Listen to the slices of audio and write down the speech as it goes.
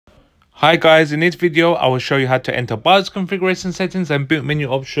Hi guys, in this video I will show you how to enter BIOS configuration settings and boot menu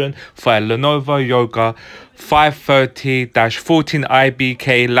option for a LENOVO YOGA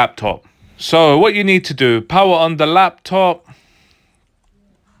 530-14IBK laptop. So what you need to do, power on the laptop,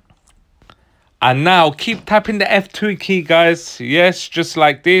 and now keep tapping the F2 key guys. Yes, just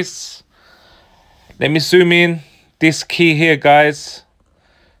like this. Let me zoom in, this key here guys.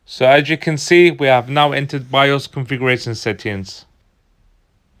 So as you can see, we have now entered BIOS configuration settings.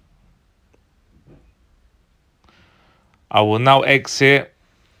 I will now exit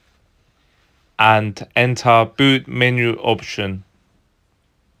and enter boot menu option.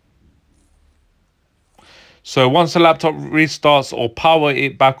 So once the laptop restarts or power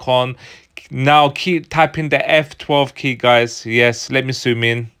it back on, now keep tapping the F12 key guys. Yes, let me zoom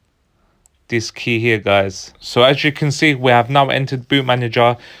in, this key here guys. So as you can see, we have now entered boot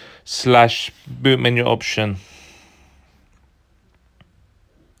manager / boot menu option.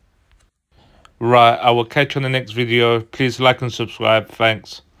 Right, I will catch you on the next video. Please like and subscribe.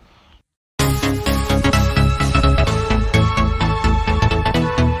 Thanks.